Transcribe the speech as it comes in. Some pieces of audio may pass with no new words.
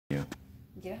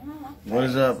What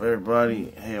is up,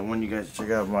 everybody? Hey, I want you guys to check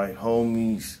out my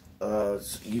homie's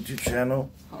YouTube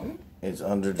channel. Homie? It's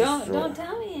under Don't destroyer.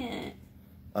 tell me it.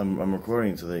 I'm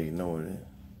recording so that you know what it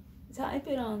is. Type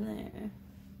it on there.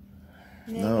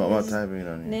 No, I'm not typing it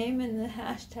on here. Name in the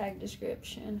hashtag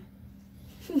description.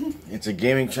 It's a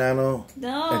gaming channel.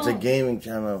 No. It's a gaming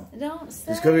channel. Don't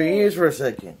say. Just cover your ears for a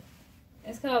second.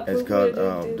 It's called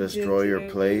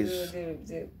Destroyer Plays.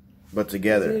 But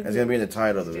together. It's going to be in the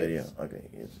title of the video. Okay.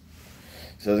 Yes.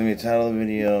 So it's going to be the title of the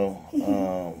video.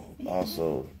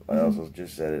 I also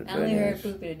just said it. I only heard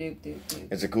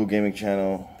poop-a-doop-doop-doop. It's a cool gaming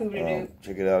channel. Poop-a-doop.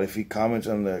 Check it out. If he comments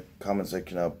on the comment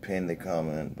section, I'll pin the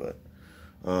comment. But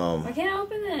I can't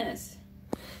open this.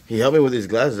 he helped me with these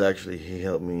glasses, actually. He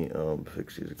helped me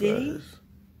fix these glasses.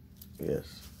 Did he?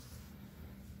 Yes.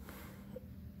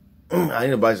 I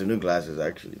need to buy some new glasses,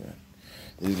 actually, man.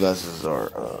 These glasses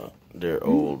are, they're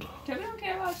old. Toby don't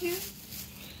care about you.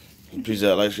 Peace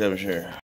out. Like, share, and share.